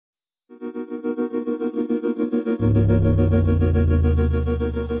The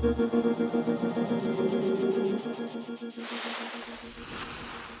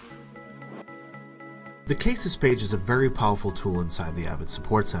Cases page is a very powerful tool inside the Avid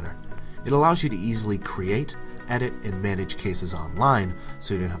Support Center. It allows you to easily create, edit, and manage cases online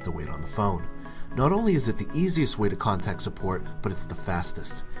so you don't have to wait on the phone. Not only is it the easiest way to contact support, but it's the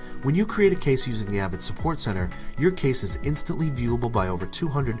fastest. When you create a case using the Avid Support Center, your case is instantly viewable by over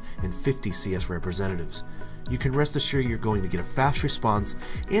 250 CS representatives. You can rest assured you're going to get a fast response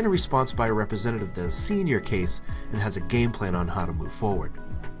and a response by a representative that has seen your case and has a game plan on how to move forward.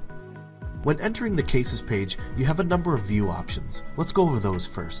 When entering the Cases page, you have a number of view options. Let's go over those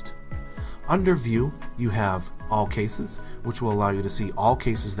first. Under View, you have All Cases, which will allow you to see all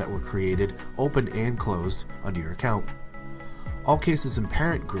cases that were created, opened, and closed under your account. All Cases in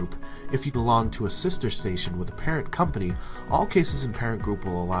Parent Group, if you belong to a sister station with a parent company, All Cases in Parent Group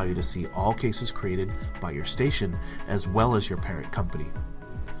will allow you to see all cases created by your station as well as your parent company.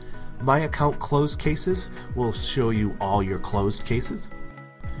 My Account Closed Cases will show you all your closed cases.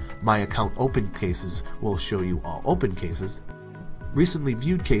 My Account Open Cases will show you all open cases. Recently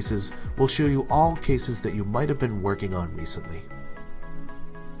Viewed Cases will show you all cases that you might have been working on recently.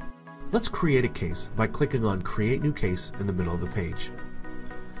 Let's create a case by clicking on Create New Case in the middle of the page.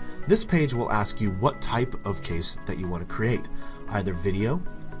 This page will ask you what type of case that you want to create, either video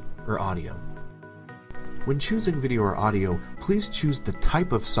or audio. When choosing video or audio, please choose the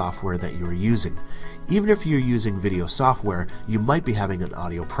type of software that you are using. Even if you're using video software, you might be having an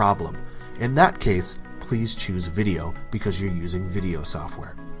audio problem. In that case, please choose video because you're using video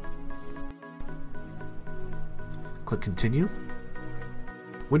software. Click Continue.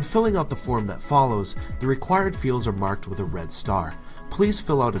 When filling out the form that follows, the required fields are marked with a red star. Please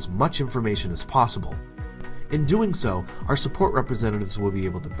fill out as much information as possible. In doing so, our support representatives will be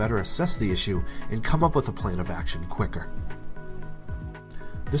able to better assess the issue and come up with a plan of action quicker.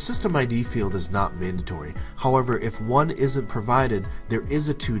 The System ID field is not mandatory. However, if one isn't provided, there is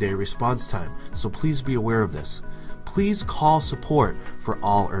a 2-day response time, so please be aware of this. Please call support for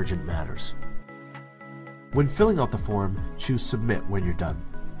all urgent matters. When filling out the form, choose Submit when you're done.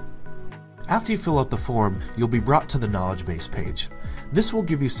 After you fill out the form, you'll be brought to the Knowledge Base page. This will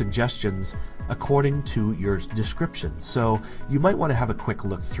give you suggestions according to your description, so you might want to have a quick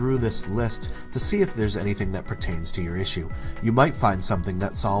look through this list to see if there's anything that pertains to your issue. You might find something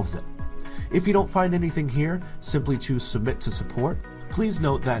that solves it. If you don't find anything here, simply choose Submit to Support. Please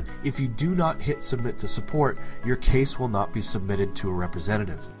note that if you do not hit Submit to Support, your case will not be submitted to a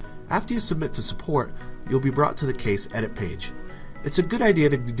representative. After you submit to support, you'll be brought to the Case Edit page. It's a good idea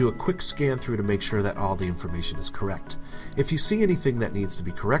to do a quick scan through to make sure that all the information is correct. If you see anything that needs to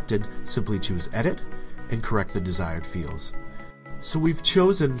be corrected, simply choose Edit and correct the desired fields. So we've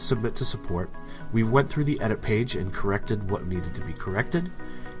chosen Submit to Support, we went through the Edit page and corrected what needed to be corrected,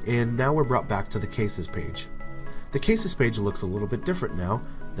 and now we're brought back to the Cases page. The Cases page looks a little bit different now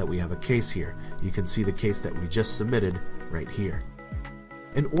that we have a case here. You can see the case that we just submitted right here.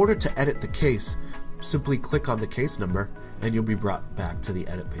 In order to edit the case, simply click on the case number and you'll be brought back to the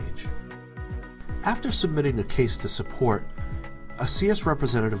Edit page. After submitting a case to support, a CS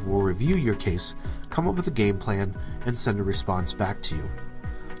representative will review your case, come up with a game plan, and send a response back to you.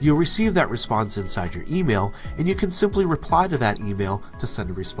 You'll receive that response inside your email, and you can simply reply to that email to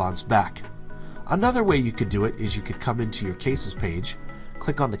send a response back. Another way you could do it is you could come into your Cases page,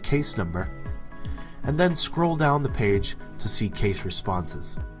 click on the case number, and then scroll down the page to see case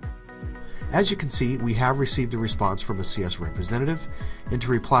responses. As you can see, we have received a response from a CS representative, and to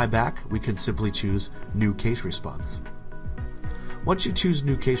reply back, we can simply choose New Case Response. Once you choose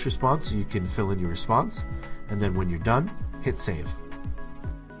New Case Response, you can fill in your response, and then when you're done, hit Save.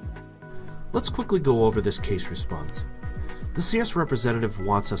 Let's quickly go over this case response. The CS representative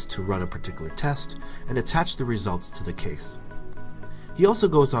wants us to run a particular test and attach the results to the case. He also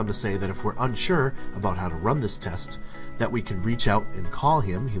goes on to say that if we're unsure about how to run this test, that we could reach out and call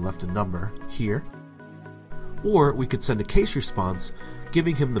him, he left a number here, or we could send a case response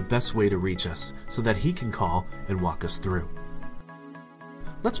giving him the best way to reach us so that he can call and walk us through.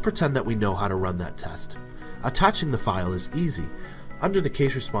 Let's pretend that we know how to run that test. Attaching the file is easy. Under the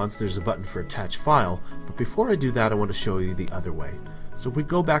case response there's a button for Attach File, but before I do that I want to show you the other way. So if we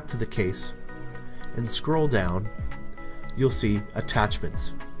go back to the case and scroll down, you'll see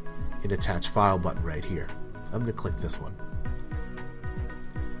Attachments, an Attach File button right here. I'm going to click this one.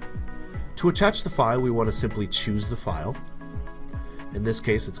 To attach the file, we want to simply choose the file. In this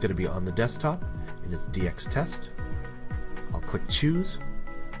case, it's going to be on the desktop, and it's DXTest. I'll click Choose.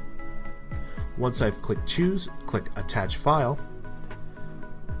 Once I've clicked Choose, click Attach File.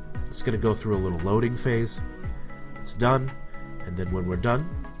 It's going to go through a little loading phase, it's done, and then when we're done,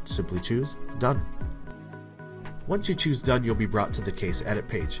 simply choose Done. Once you choose Done, you'll be brought to the case edit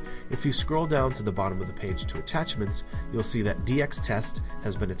page. If you scroll down to the bottom of the page to attachments, you'll see that DX test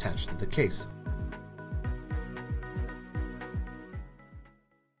has been attached to the case.